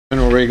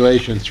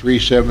Regulation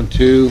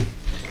 372,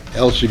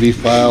 LCD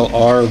file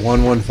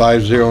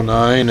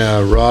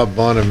R11509, Rob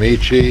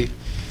Buonamici.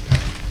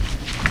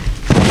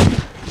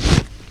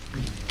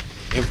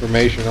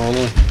 Information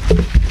only.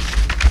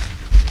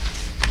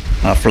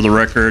 For the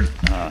record,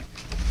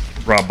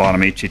 Rob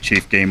Buonamici,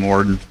 Chief Game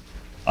Warden.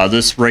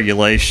 This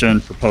regulation,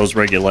 proposed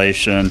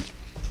regulation,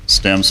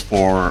 stems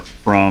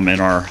from in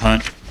our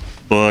hunt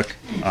book.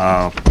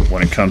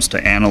 When it comes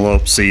to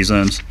antelope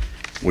seasons,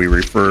 we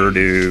refer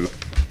to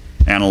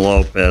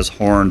antelope as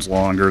horns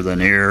longer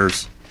than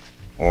ears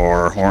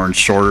or horns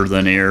shorter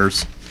than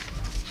ears.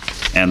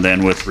 And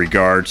then with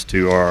regards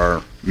to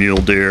our mule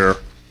deer,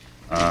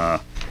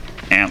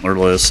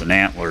 antlerless and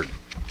antlered.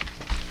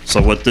 So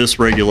what this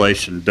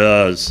regulation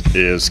does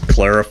is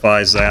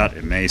clarifies that.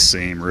 It may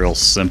seem real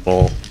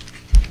simple.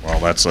 Well,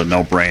 that's a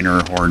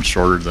no-brainer, horns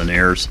shorter than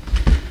ears.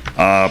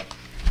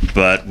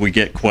 But we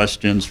get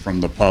questions from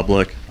the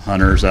public,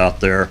 hunters out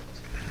there,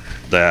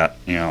 that,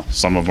 you know,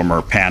 some of them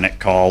are panic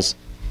calls.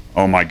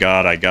 Oh my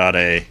God, I got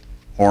a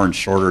horns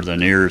shorter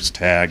than ears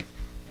tag,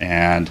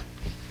 and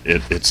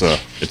it's a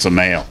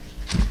male,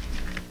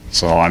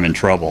 so I'm in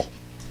trouble.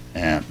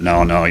 And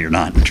no, you're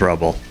not in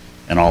trouble,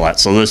 and all that.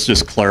 So this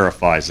just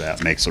clarifies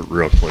that, makes it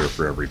real clear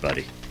for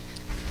everybody.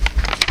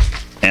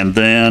 And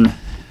then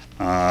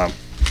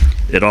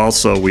it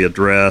also, we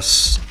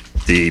address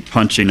the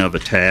punching of a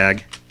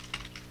tag.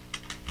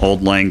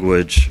 Old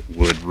language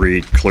would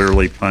read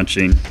clearly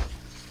punching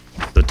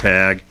the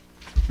tag.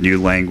 New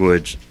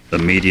language,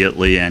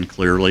 immediately and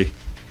clearly,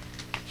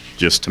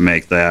 just to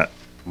make that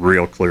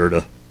real clear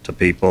to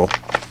people.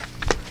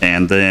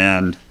 And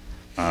then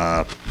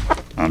on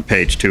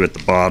page 2 at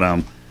the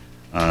bottom,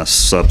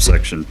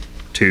 subsection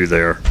 2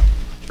 there,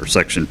 or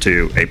section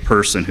 2, a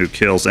person who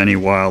kills any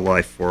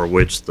wildlife for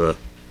which the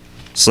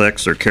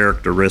sex or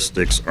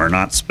characteristics are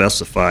not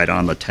specified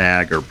on the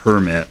tag or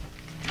permit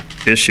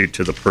issued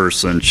to the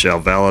person shall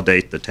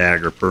validate the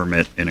tag or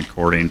permit in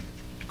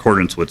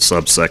accordance with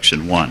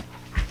subsection 1.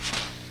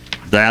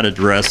 That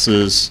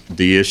addresses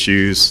the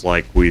issues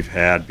like we've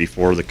had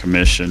before the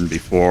commission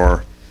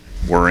before,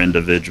 where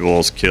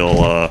individuals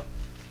kill a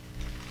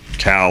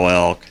cow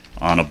elk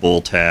on a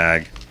bull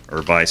tag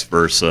or vice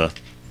versa,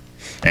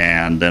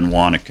 and then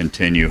want to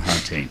continue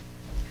hunting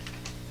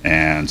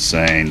and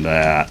saying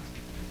that,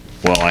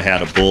 well, I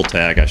had a bull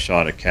tag, I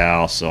shot a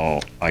cow, so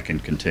I can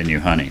continue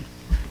hunting.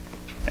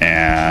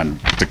 And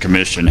the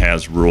commission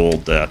has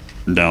ruled that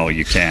no,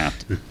 you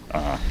can't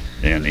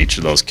in each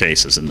of those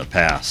cases in the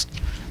past.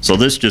 So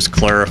this just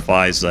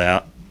clarifies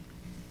that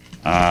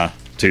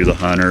to the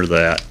hunter,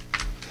 that,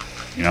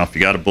 you know, if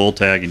you got a bull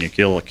tag and you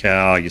kill a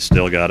cow, you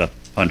still got to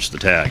punch the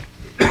tag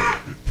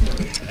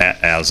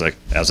as an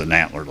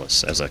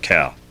antlerless, as a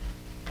cow.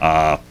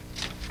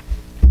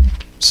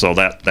 So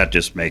that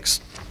just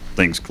makes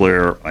things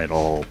clear.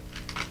 It'll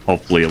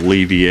hopefully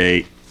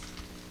alleviate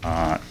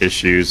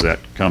issues that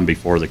come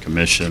before the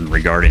commission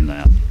regarding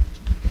that,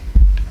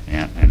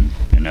 and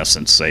in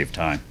essence save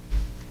time.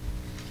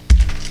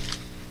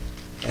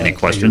 Any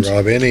questions?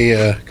 Thank you,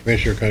 Rob.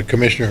 Any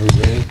Commissioner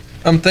Hussein?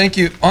 Thank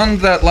you. On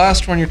that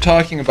last one you're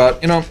talking about,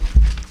 you know,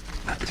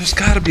 there's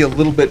got to be a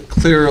little bit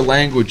clearer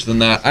language than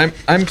that.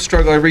 I'm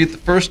struggling. I read it the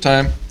first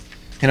time,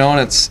 you know,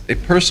 and it's a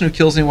person who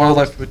kills any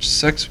wildlife which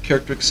sex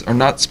characteristics are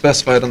not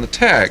specified on the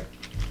tag.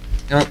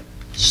 You know,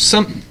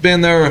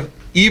 something there,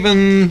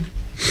 even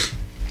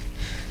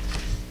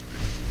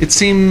it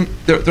seemed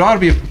there ought to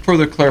be a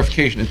further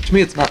clarification. To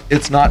me,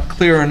 it's not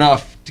clear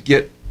enough to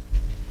get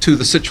to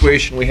the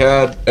situation we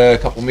had a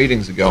couple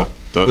meetings ago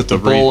with the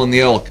bull and the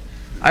elk.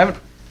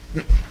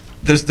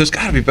 There's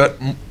got to be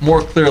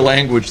more clear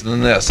language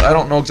than this. I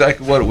don't know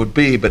exactly what it would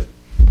be, but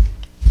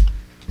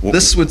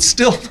this would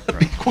still not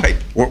be quite.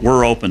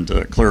 We're open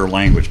to clear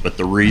language, but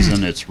the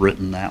reason it's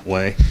written that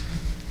way,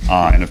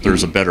 and if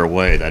there's a better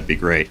way, that'd be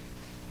great.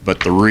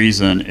 But the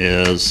reason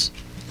is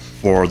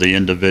for the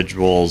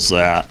individuals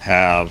that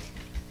have,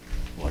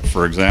 like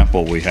for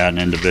example, we had an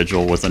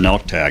individual with an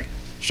elk tag,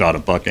 shot a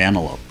buck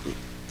antelope.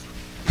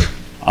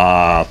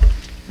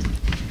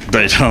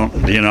 They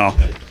don't, you know,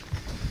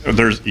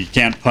 you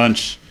can't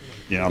punch,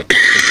 you know, the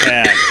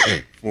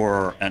tag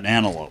for an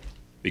antelope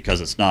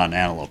because it's not an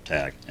antelope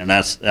tag, and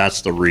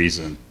that's the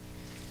reason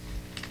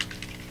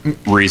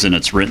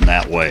it's written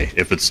that way.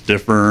 If it's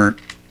different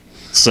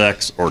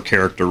sex or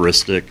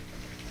characteristic,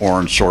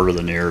 horns shorter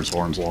than ears,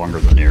 horns longer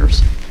than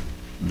ears,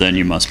 then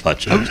you must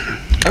punch it.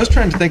 I was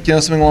trying to think, you know,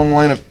 something along the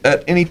line of,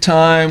 at any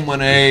time when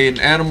an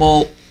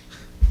animal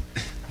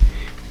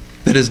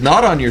that is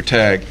not on your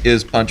tag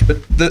is punched,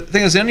 but the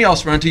thing is, any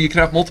else around you could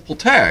have multiple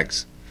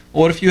tags.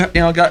 Well, what if you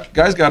know,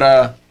 guys got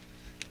a,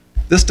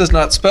 this does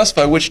not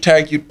specify which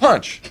tag you'd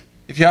punch.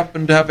 If you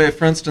happen to have a,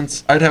 for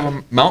instance, I'd have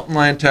a mountain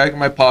lion tag in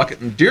my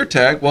pocket and a deer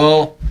tag,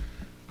 well,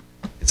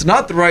 it's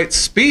not the right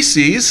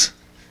species.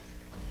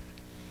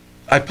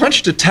 I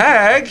punched a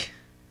tag.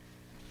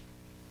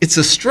 It's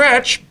a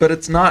stretch, but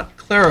it's not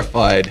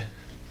clarified.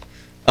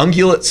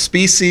 Ungulate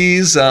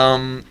species,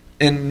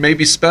 and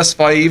maybe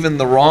specify even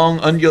the wrong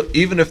ungulate,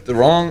 even if the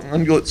wrong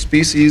ungulate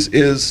species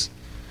is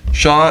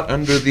shot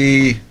under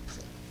the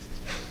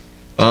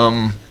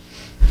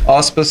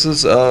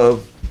auspices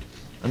of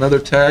another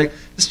tag.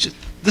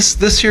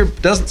 This here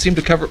doesn't seem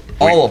to cover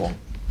all of them.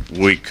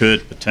 We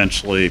could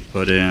potentially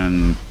put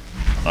in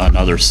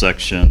another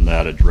section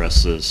that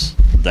addresses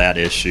that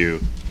issue.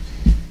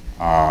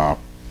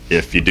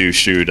 If you do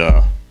shoot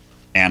a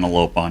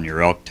antelope on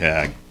your elk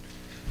tag,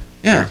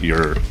 Yeah.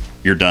 you're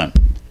done.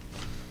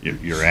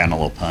 Your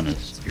antelope hunt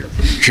is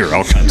your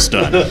elk hunt's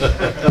done.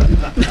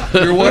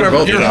 Your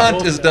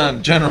hunt is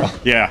done, General.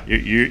 Yeah,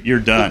 you're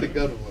done.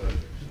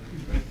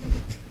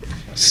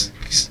 So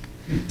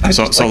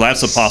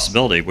that's a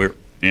possibility.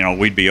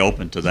 We'd be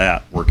open to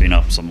that, working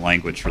up some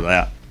language for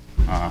that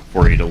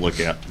for you to look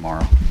at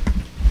tomorrow.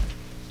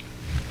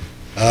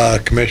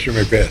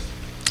 Commissioner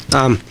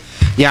McBeth.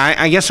 Yeah,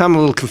 I guess I'm a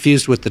little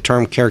confused with the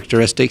term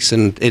characteristics,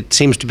 and it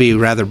seems to be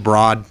rather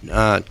broad.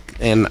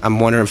 And I'm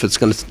wondering if it's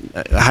going to.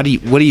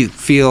 What do you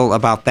feel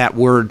about that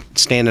word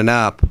standing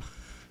up?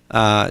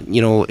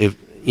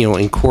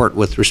 In court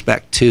with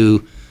respect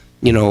to,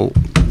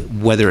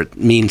 whether it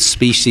means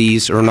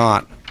species or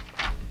not.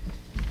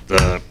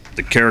 The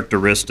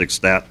characteristics,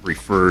 that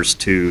refers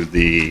to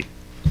the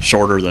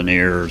shorter than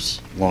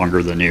ears,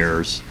 longer than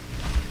ears,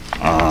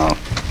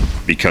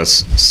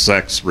 because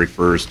sex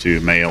refers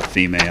to male,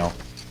 female.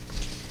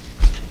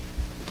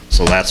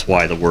 So that's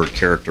why the word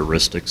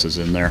characteristics is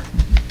in there.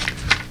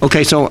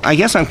 Okay, so I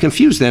guess I'm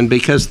confused then,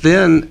 because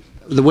then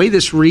the way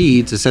this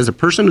reads, it says a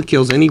person who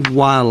kills any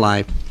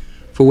wildlife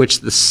for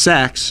which the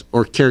sex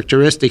or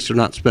characteristics are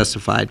not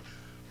specified.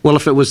 Well,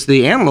 if it was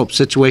the antelope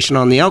situation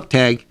on the elk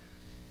tag,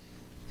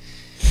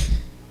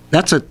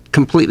 that's a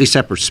completely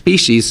separate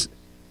species,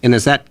 and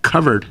is that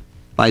covered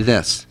by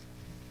this?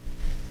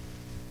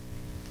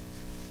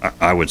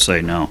 I would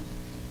say no.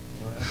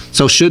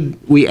 So should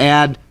we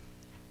add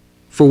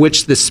for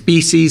which the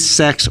species,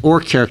 sex, or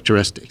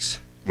characteristics?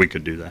 We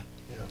could do that.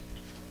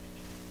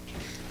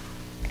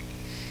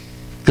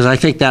 Because I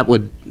think that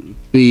would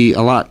be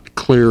a lot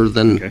clearer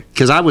than, Okay.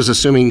 because I was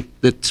assuming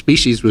that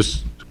species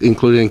was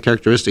included in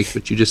characteristics,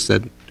 but you just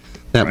said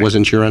that Right.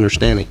 wasn't your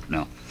understanding.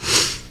 No.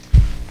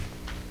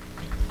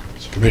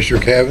 Commissioner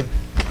Cavan.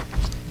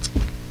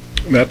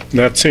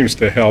 That seems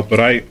to help, but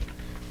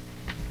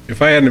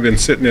if I hadn't been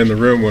sitting in the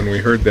room when we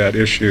heard that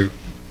issue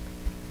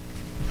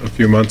a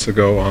few months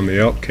ago on the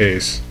elk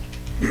case,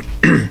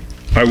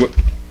 I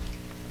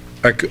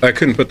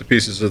couldn't put the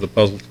pieces of the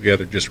puzzle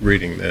together just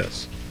reading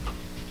this.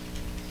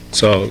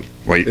 So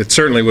Wait. it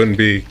certainly wouldn't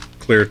be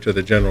clear to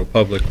the general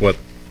public what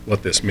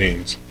this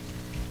means.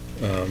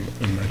 And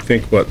I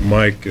think what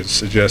Mike is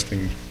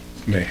suggesting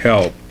may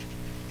help,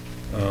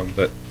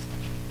 but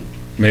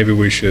maybe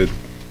we should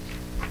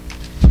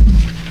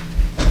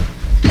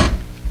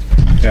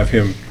have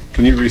him,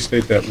 can you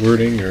restate that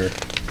wording, or?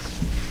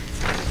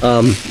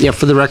 Yeah,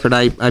 for the record,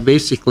 I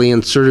basically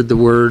inserted the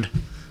word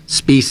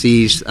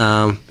species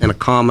and a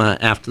comma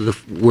after the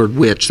word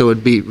which. So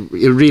it would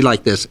read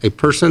like this: a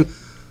person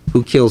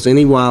who kills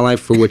any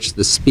wildlife for which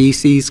the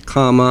species,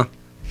 comma,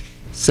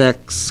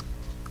 sex,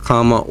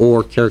 comma,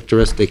 or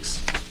characteristics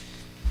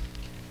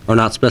are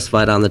not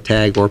specified on the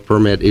tag or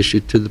permit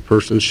issued to the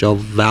person shall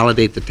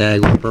validate the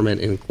tag or permit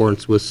in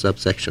accordance with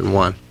subsection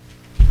 1.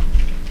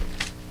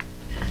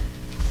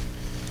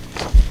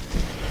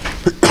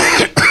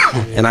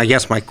 And I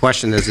guess my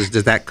question is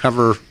does that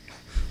cover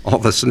all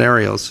the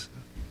scenarios?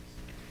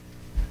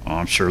 Oh,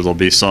 I'm sure there'll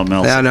be something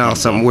else. Yeah, no,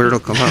 something weird will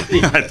come up.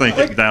 I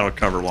think that'll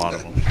cover a lot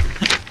of them.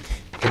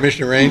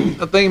 Commissioner Rain.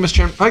 Thank you, Mr.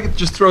 Chairman. If I could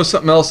just throw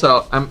something else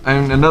out,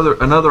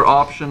 another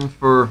option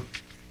for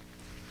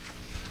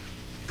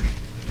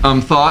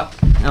thought.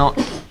 Now,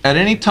 at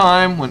any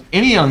time when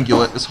any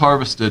ungulate is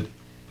harvested,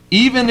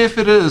 even if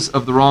it is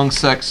of the wrong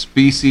sex,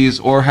 species,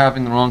 or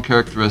having the wrong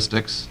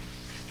characteristics,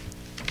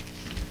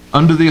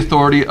 under the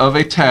authority of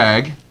a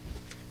tag,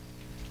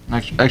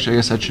 actually I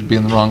guess that should be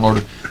in the wrong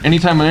order.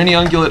 Anytime when any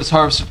ungulate is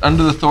harvested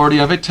under the authority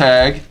of a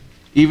tag,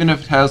 even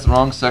if it has the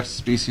wrong sex,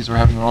 species, or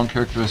having the wrong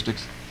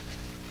characteristics,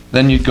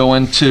 then you go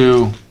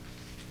into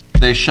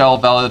they shall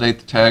validate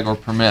the tag or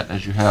permit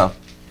as you have.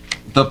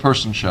 The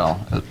person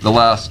shall, the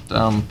last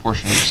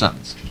portion of the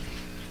sentence.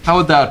 How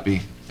would that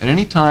be? At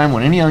any time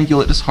when any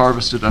ungulate is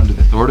harvested under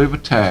the authority of a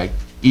tag,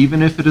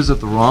 even if it is of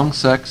the wrong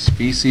sex,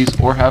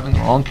 species, or having the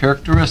wrong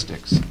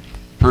characteristics,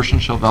 person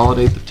shall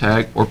validate the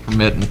tag or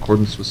permit in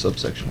accordance with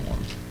subsection 1.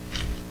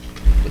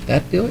 Would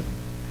that do it?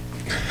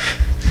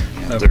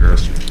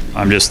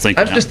 I'm just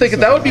thinking. I'm just thinking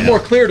that would be more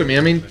clear to me.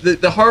 I mean,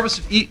 the harvest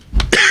of any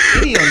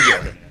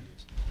ungulate.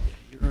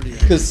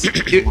 Because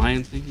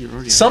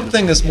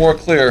something is more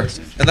clear,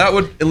 and that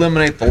would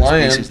eliminate the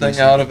lion thing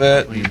out of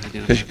it,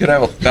 because you could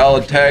have a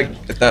valid tag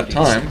at that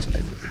time.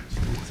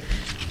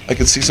 I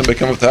could see somebody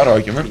come with that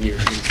argument.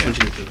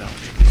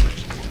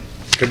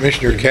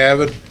 Commissioner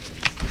Cavan.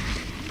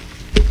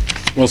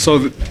 Well, so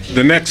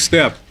the next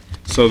step,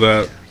 so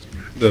the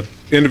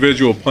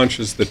individual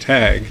punches the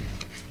tag,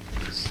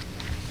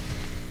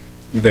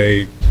 do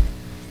they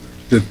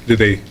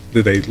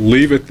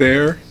leave it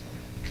there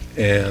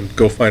and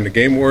go find a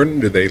game warden?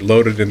 Do they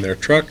load it in their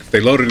truck? If they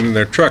load it in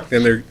their truck,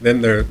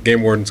 then their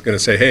game warden's going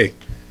to say, hey,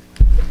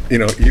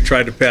 you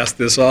tried to pass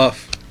this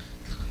off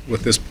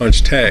with this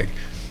punch tag.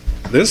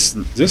 This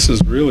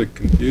is really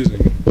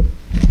confusing.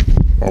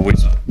 Well,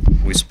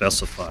 we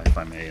specify, if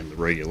I may, in the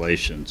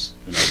regulations,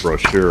 in our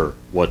brochure,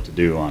 what to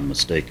do on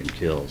mistaken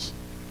kills.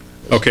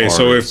 Okay,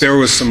 so if there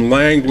was some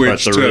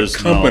language But there to is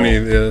accompany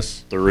no-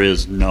 this, There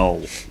is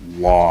no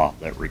law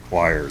that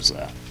requires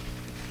that.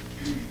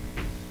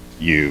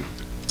 You,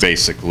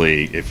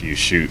 basically, if you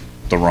shoot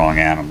the wrong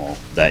animal,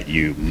 that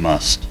you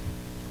must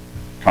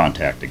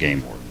contact a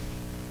game warden.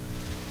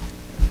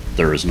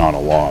 There is not a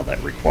law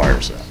that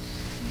requires that.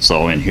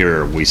 So in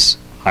here, we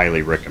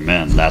highly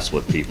recommend that's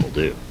what people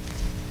do,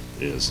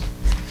 is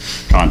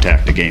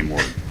contact a game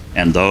warden.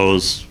 And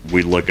those,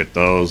 we look at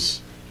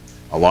those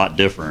a lot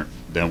different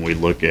than we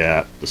look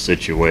at the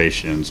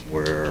situations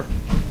where,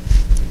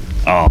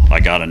 oh, I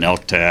got an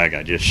elk tag,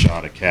 I just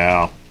shot a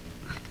cow,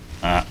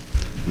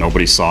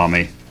 nobody saw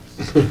me,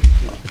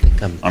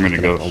 I'm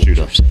gonna go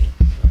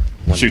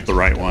shoot the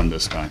right one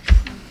this time.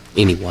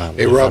 Any wildlife.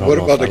 Hey, Rob, I don't what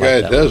know about if the I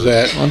guy like that does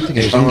that?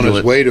 He's on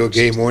his way to a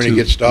game warden, he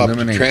gets stopped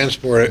to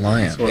transport it,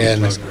 lion.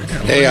 and,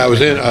 hey, I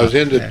was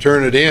in to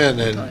turn it in,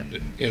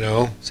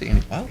 and, See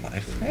any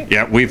wildlife? Hey.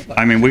 Yeah, we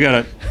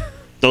gotta,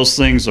 those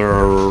things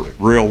are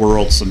real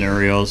world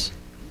scenarios.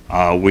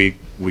 We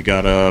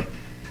gotta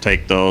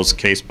take those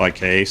case by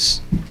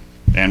case,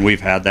 and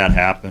we've had that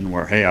happen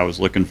where, hey, I was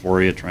looking for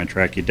you, trying to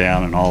track you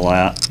down and all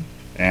that,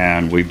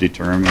 and we've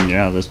determined,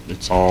 yeah,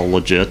 it's all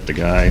legit, the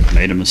guy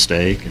made a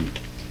mistake, and,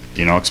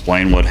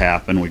 explain what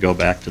happened, we go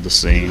back to the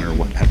scene, or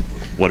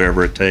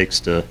whatever it takes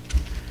to,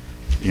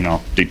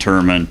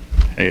 determine,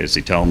 hey, is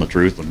he telling the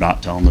truth or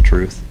not telling the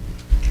truth?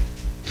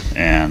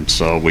 And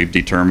so we've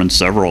determined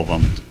several of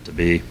them to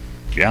be,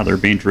 yeah, they're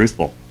being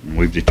truthful. And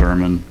we've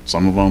determined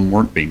some of them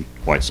weren't being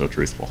quite so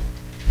truthful.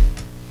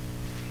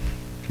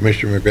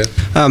 Commissioner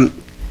Macbeth? Kind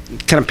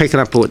of picking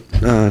up what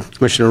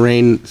Commissioner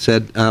Rain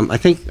said, I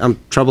think I'm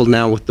troubled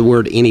now with the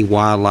word any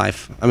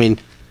wildlife. I mean,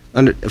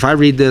 if I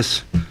read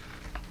this,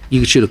 you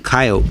could shoot a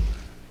coyote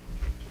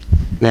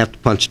and have to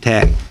punch a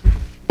tag.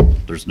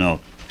 There's no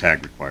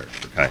tag required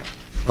for coyote.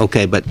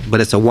 Okay, but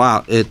it's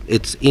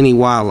it's any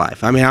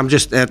wildlife. I mean,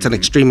 that's an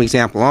extreme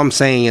example. All I'm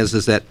saying is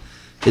that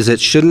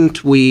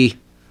shouldn't we?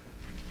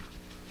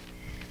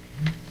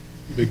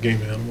 big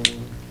game animal.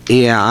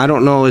 Yeah, I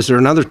don't know. Is there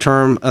another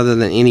term other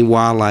than any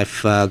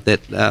wildlife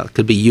that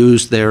could be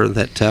used there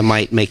that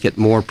might make it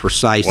more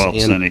precise? Well,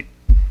 it's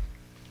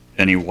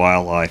any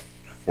wildlife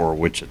for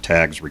which a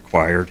tag's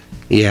required.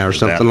 Yeah, or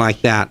something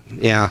like that.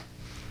 Yeah.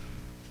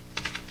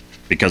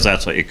 Because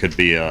it could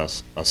be a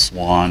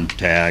swan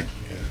tag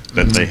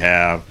that they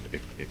have.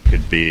 It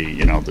could be,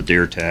 the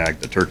deer tag,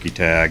 the turkey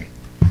tag.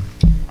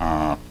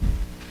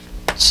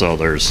 So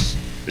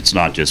it's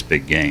not just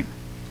big game.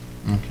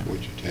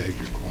 Which a tag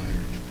required.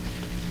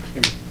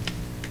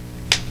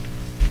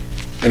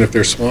 And if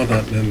they're swan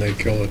hunting, then they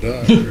kill a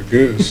duck or a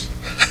goose.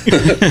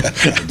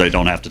 They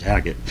don't have to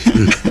tag it.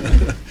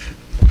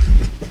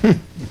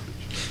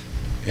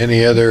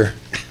 Any other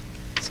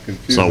It's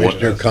confusing. So what-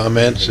 commissioner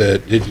comments?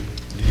 Did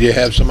you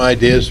have some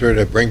ideas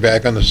to bring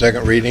back on the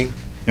second reading?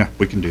 Yeah,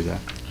 we can do that.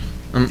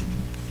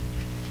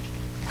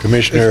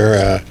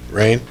 Commissioner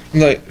Rain?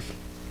 Like,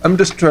 I'm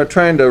just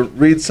trying to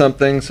read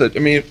something. So, I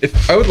mean,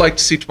 if I would like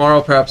to see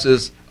tomorrow, perhaps,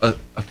 is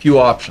a few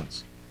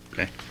options.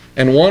 Okay.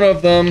 And one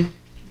of them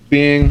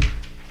being,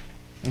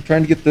 I'm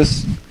trying to get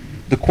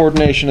the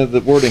coordination of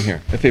the wording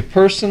here. If a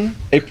person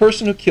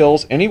who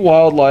kills any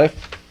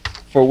wildlife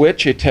for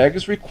which a tag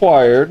is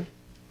required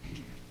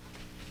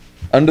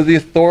under the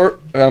for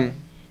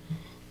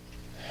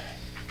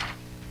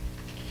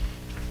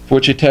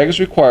which a tag is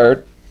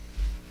required,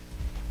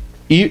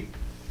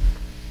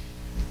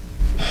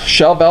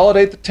 shall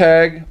validate the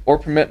tag or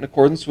permit in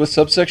accordance with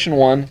subsection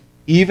 1,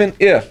 even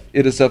if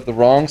it is of the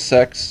wrong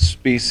sex,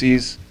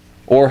 species,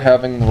 or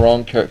having the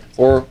wrong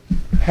or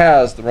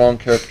has the wrong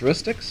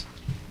characteristics.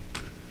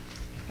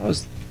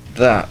 How's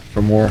that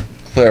for more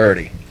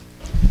clarity?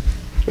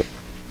 A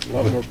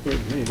lot more clear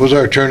than me. What does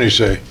our attorney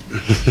say?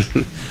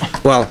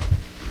 Well,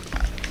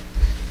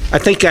 I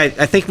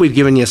think we've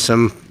given you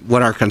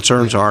what our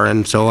concerns are,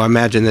 and so I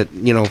imagine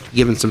that,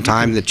 given some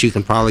time, that you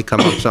can probably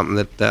come up with something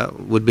that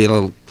would be a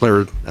little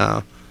clearer.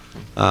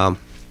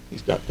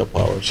 He's got a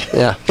couple hours.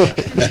 Yeah.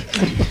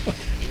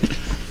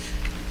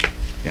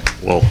 Yeah,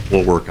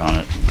 we'll work on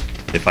it.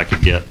 If I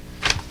could get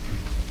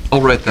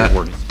I'll write that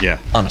wording. Yeah.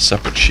 on a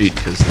separate sheet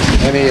because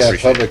Any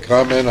public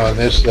comment on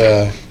this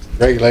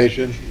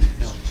regulation?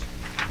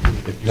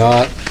 If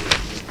not,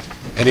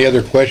 any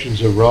other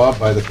questions of Rob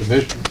by the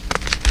commission?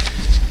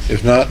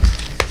 If not,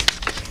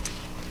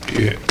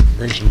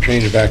 bring some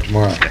change back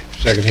tomorrow.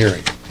 Second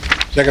hearing.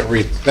 Second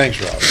reading. Thanks,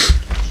 Rob.